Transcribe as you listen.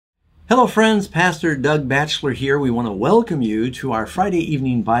Hello friends, Pastor Doug Batchelor here. We want to welcome you to our Friday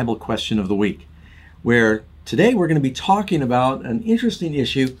evening Bible question of the week, where today we're going to be talking about an interesting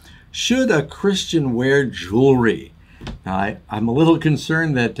issue. Should a Christian wear jewelry? Now, I'm a little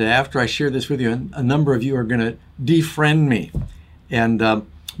concerned that after I share this with you, a number of you are going to defriend me.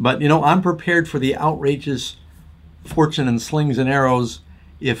 But I'm prepared for the outrageous fortune and slings and arrows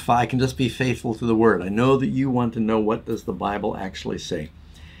if I can just be faithful to the Word. I know that you want to know, what does the Bible actually say?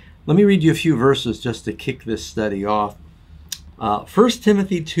 Let me read you a few verses just to kick this study off. 1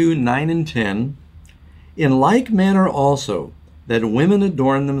 Timothy 2, 9 and 10. In like manner also, that women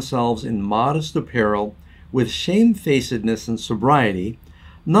adorn themselves in modest apparel, with shamefacedness and sobriety,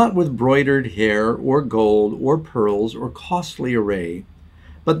 not with broidered hair, or gold, or pearls, or costly array,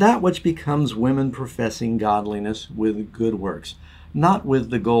 but that which becomes women professing godliness with good works, not with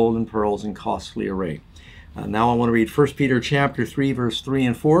the gold and pearls and costly array. Now I want to read 1 Peter chapter 3, verse 3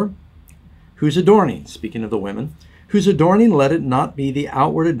 and 4. Whose adorning, speaking of the women, whose adorning let it not be the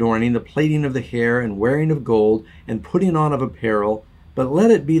outward adorning, the plaiting of the hair and wearing of gold and putting on of apparel, but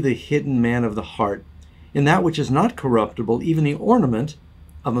let it be the hidden man of the heart, in that which is not corruptible, even the ornament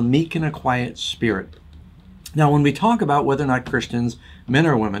of a meek and a quiet spirit. Now, when we talk about whether or not Christians, men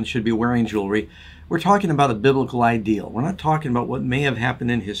or women, should be wearing jewelry, we're talking about a biblical ideal. We're not talking about what may have happened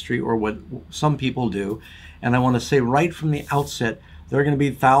in history or what some people do. And I want to say right from the outset, there are going to be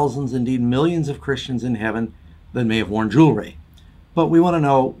thousands, indeed millions of Christians in heaven that may have worn jewelry. But we want to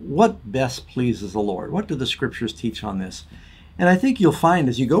know what best pleases the Lord. What do the scriptures teach on this? And I think you'll find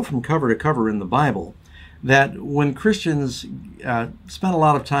as you go from cover to cover in the Bible that when Christians spend a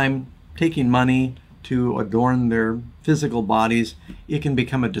lot of time taking money to adorn their physical bodies, it can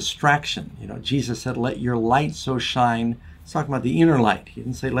become a distraction. Jesus said, let your light so shine. He's talking about the inner light. He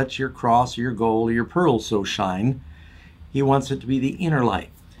didn't say, let your cross or your gold or your pearls so shine. He wants it to be the inner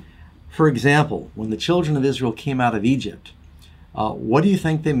light. For example, when the children of Israel came out of Egypt, what do you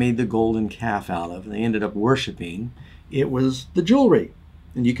think they made the golden calf out of? And they ended up worshiping. It was the jewelry.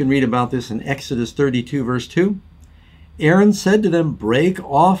 And you can read about this in Exodus 32, verse 2. Aaron said to them, break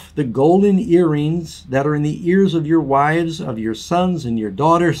off the golden earrings that are in the ears of your wives, of your sons and your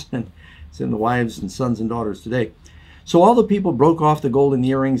daughters. And it's in the wives and sons and daughters today. So all the people broke off the golden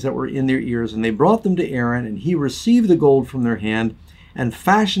earrings that were in their ears, and they brought them to Aaron, and he received the gold from their hand and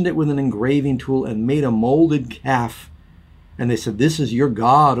fashioned it with an engraving tool and made a molded calf. And they said, this is your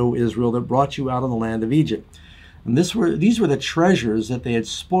God, O Israel, that brought you out of the land of Egypt. And these were the treasures that they had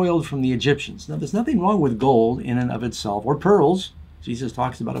spoiled from the Egyptians. Now, there's nothing wrong with gold in and of itself, or pearls. Jesus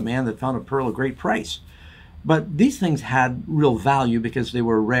talks about a man that found a pearl of great price. But these things had real value because they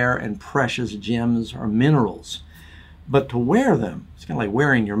were rare and precious gems or minerals. But to wear them, it's kind of like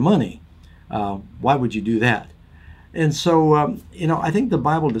wearing your money. Why would you do that? And so, I think the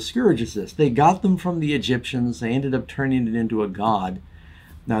Bible discourages this. They got them from the Egyptians. They ended up turning it into a god.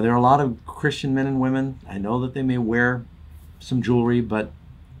 Now, there are a lot of Christian men and women. I know that they may wear some jewelry, but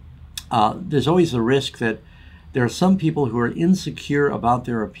there's always a risk that there are some people who are insecure about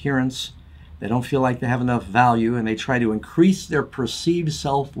their appearance. They don't feel like they have enough value, and they try to increase their perceived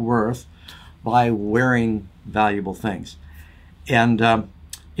self-worth by wearing valuable things. And,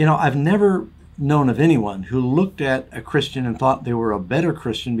 I've never known of anyone who looked at a Christian and thought they were a better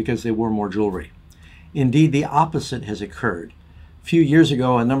Christian because they wore more jewelry. Indeed, the opposite has occurred. A few years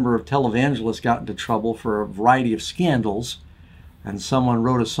ago, a number of televangelists got into trouble for a variety of scandals, and someone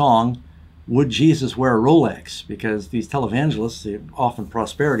wrote a song, Would Jesus Wear a Rolex? Because these televangelists, the often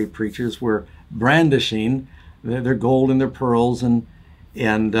prosperity preachers, were brandishing their gold and their pearls, and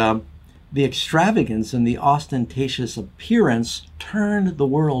the extravagance and the ostentatious appearance turned the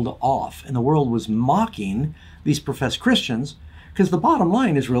world off, and the world was mocking these professed Christians, because the bottom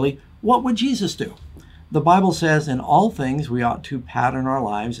line is really, what would Jesus do? The Bible says, in all things we ought to pattern our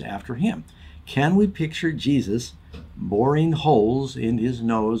lives after him. Can we picture Jesus boring holes in his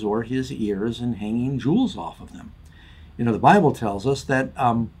nose or his ears and hanging jewels off of them? The Bible tells us that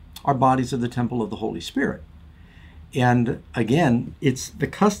our bodies are the temple of the Holy Spirit. And again, it's the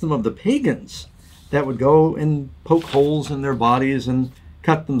custom of the pagans that would go and poke holes in their bodies and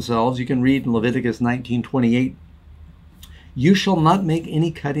cut themselves. You can read in Leviticus 19:28, you shall not make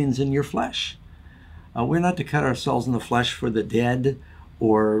any cuttings in your flesh. We're not to cut ourselves in the flesh for the dead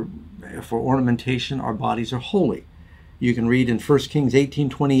or for ornamentation. Our bodies are holy. You can read in 1 Kings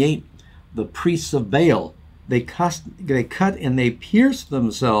 18:28, the priests of Baal, they cut and they pierced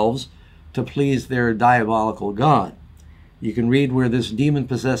themselves to please their diabolical god. You can read where this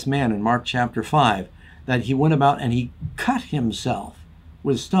demon-possessed man in Mark chapter 5, that he went about and he cut himself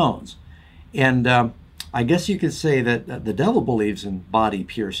with stones. And I guess you could say that the devil believes in body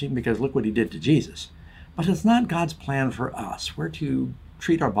piercing because look what he did to Jesus. But it's not God's plan for us. We're to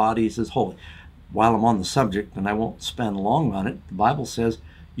treat our bodies as holy. While I'm on the subject, and I won't spend long on it, the Bible says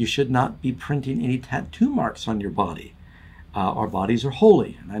you should not be printing any tattoo marks on your body. Our bodies are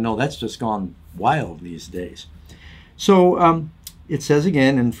holy. And I know that's just gone wild these days. So it says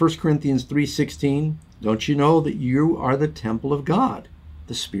again in 1 Corinthians 3:16, don't you know that you are the temple of God?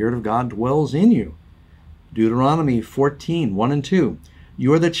 The Spirit of God dwells in you. Deuteronomy 14:1 and 2.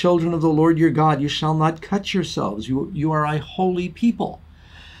 You are the children of the Lord your God. You shall not cut yourselves. You are a holy people.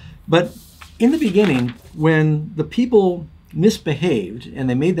 But in the beginning, when the people misbehaved and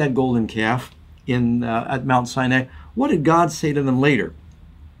they made that golden calf at Mount Sinai, what did God say to them later?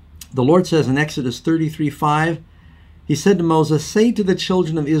 The Lord says in Exodus 33:5, he said to Moses, say to the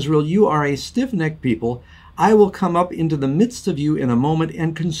children of Israel, you are a stiff-necked people. I will come up into the midst of you in a moment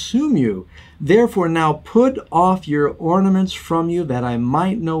and consume you. Therefore now put off your ornaments from you that I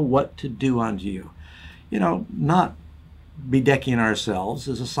might know what to do unto you. You know, not bedecking ourselves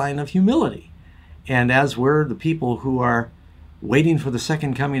is a sign of humility. And as we're the people who are waiting for the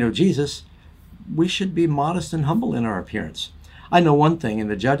second coming of Jesus, we should be modest and humble in our appearance. I know one thing, in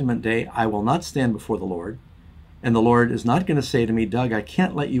the judgment day, I will not stand before the Lord. And the Lord is not going to say to me, Doug, I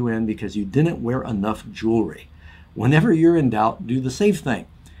can't let you in because you didn't wear enough jewelry. Whenever you're in doubt, do the safe thing.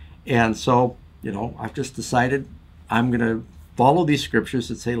 And so, you know, I've just decided I'm going to follow these scriptures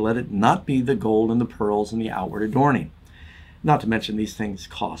that say, let it not be the gold and the pearls and the outward adorning. Not to mention these things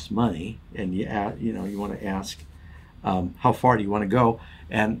cost money. And you want to ask, how far do you want to go?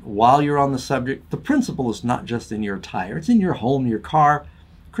 And while you're on the subject, the principle is not just in your attire. It's in your home, your car.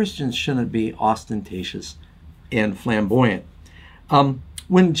 Christians shouldn't be ostentatious and flamboyant.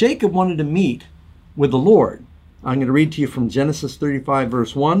 When Jacob wanted to meet with the Lord, I'm going to read to you from Genesis 35,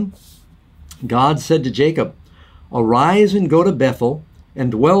 verse 1. God said to Jacob, arise and go to Bethel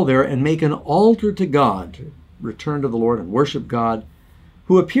and dwell there and make an altar to God. Return to the Lord and worship God,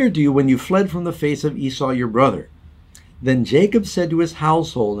 who appeared to you when you fled from the face of Esau your brother. Then Jacob said to his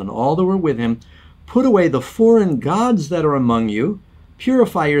household and all that were with him, put away the foreign gods that are among you,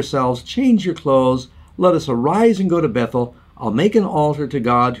 purify yourselves, change your clothes, let us arise and go to Bethel. I'll make an altar to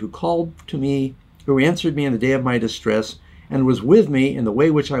God who called to me, who answered me in the day of my distress, and was with me in the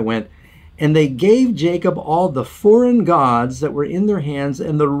way which I went. And they gave Jacob all the foreign gods that were in their hands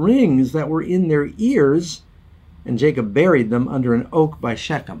and the rings that were in their ears, and Jacob buried them under an oak by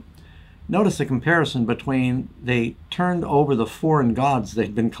Shechem. Notice the comparison between they turned over the foreign gods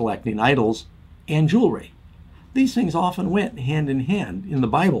they'd been collecting, idols, and jewelry. These things often went hand in hand in the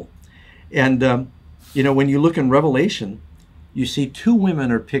Bible. And when you look in Revelation, you see two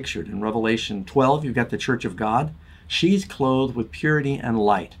women are pictured. In Revelation 12, you've got the church of God. She's clothed with purity and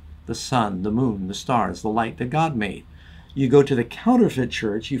light, the sun, the moon, the stars, the light that God made. You go to the counterfeit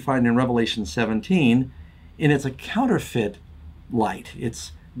church, you find in Revelation 17, and it's a counterfeit light.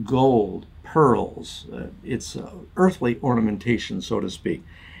 It's gold, pearls, it's earthly ornamentation, so to speak.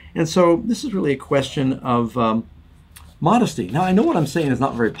 And so this is really a question of modesty. Now, I know what I'm saying is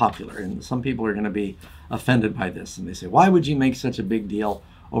not very popular, and some people are going to be offended by this. And they say, why would you make such a big deal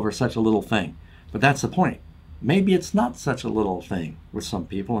over such a little thing? But that's the point. Maybe it's not such a little thing with some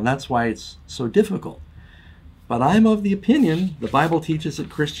people, and that's why it's so difficult. But I'm of the opinion the Bible teaches that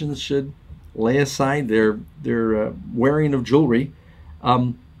Christians should lay aside their wearing of jewelry.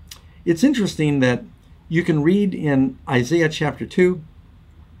 It's interesting that you can read in Isaiah chapter 2,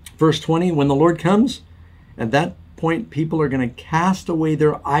 verse 20, when the Lord comes, at that point, people are going to cast away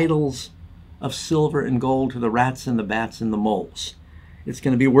their idols of silver and gold to the rats and the bats and the moles. It's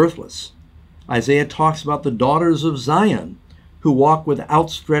going to be worthless. Isaiah talks about the daughters of Zion who walk with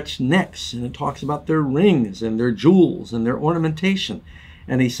outstretched necks, and it talks about their rings and their jewels and their ornamentation.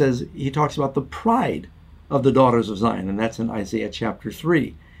 And he talks about the pride of the daughters of Zion, and that's in Isaiah chapter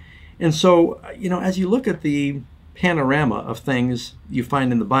 3. And so, as you look at the panorama of things you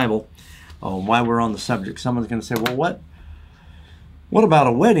find in the Bible, while we're on the subject, someone's going to say, well, what about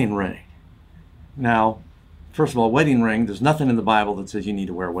a wedding ring? Now, first of all, wedding ring, there's nothing in the Bible that says you need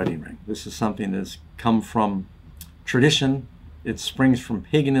to wear a wedding ring. This is something that's come from tradition. It springs from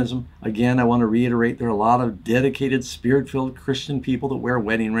paganism. Again, I want to reiterate, there are a lot of dedicated, spirit-filled Christian people that wear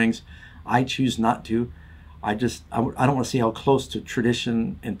wedding rings. I choose not to. I don't want to see how close to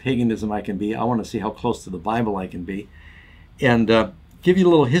tradition and paganism I can be. I want to see how close to the Bible I can be. And give you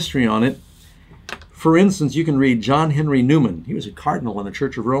a little history on it. For instance, you can read John Henry Newman. He was a cardinal in the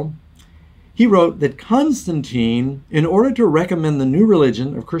Church of Rome. He wrote that Constantine, in order to recommend the new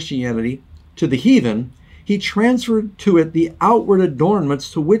religion of Christianity to the heathen, he transferred to it the outward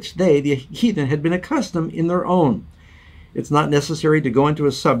adornments to which they, the heathen, had been accustomed in their own. It's not necessary to go into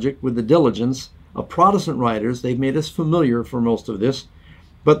a subject with the diligence of Protestant writers. They've made us familiar for most of this.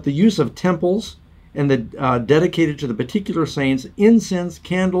 But the use of temples and the dedicated to the particular saints, incense,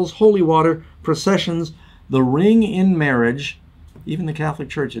 candles, holy water, processions, the ring in marriage, even the Catholic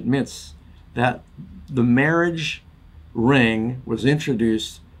Church admits that the marriage ring was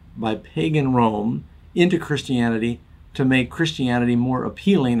introduced by pagan Rome into Christianity to make Christianity more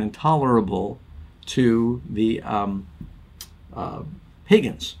appealing and tolerable to the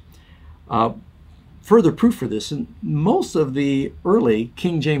pagans. Further proof for this, in most of the early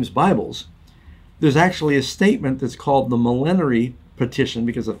King James Bibles, there's actually a statement that's called the Millenary Petition,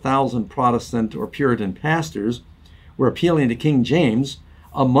 because 1,000 Protestant or Puritan pastors were appealing to King James.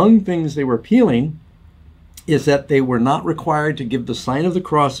 Among things they were appealing is that they were not required to give the sign of the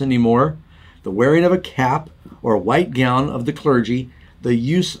cross anymore, the wearing of a cap or a white gown of the clergy, the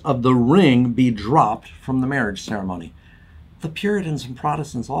use of the ring be dropped from the marriage ceremony. The Puritans and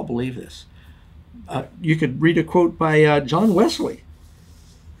Protestants all believe this. You could read a quote by John Wesley,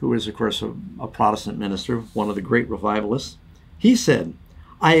 who is, of course, a Protestant minister, one of the great revivalists. He said,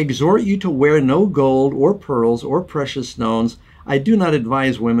 "I exhort you to wear no gold or pearls or precious stones. I do not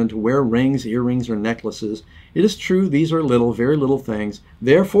advise women to wear rings, earrings, or necklaces. It is true these are little, very little things.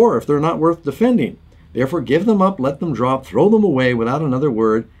 Therefore, if they're not worth defending, therefore give them up, let them drop, throw them away without another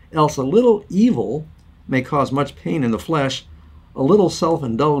word, else a little evil may cause much pain in the flesh. A little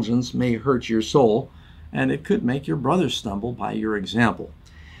self-indulgence may hurt your soul, and it could make your brother stumble by your example."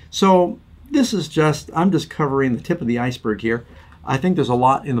 So this is I'm just covering the tip of the iceberg here. I think there's a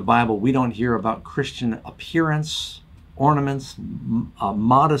lot in the Bible we don't hear about Christian appearance, ornaments,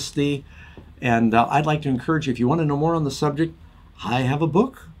 modesty. And I'd like to encourage you, if you want to know more on the subject, I have a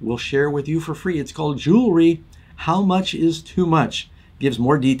book we'll share with you for free. It's called Jewelry, How Much is Too Much? Gives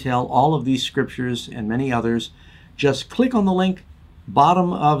more detail, all of these scriptures and many others. Just click on the link,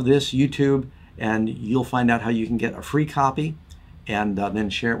 bottom of this YouTube, and you'll find out how you can get a free copy, and then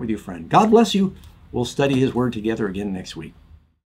share it with your friend. God bless you. We'll study His Word together again next week.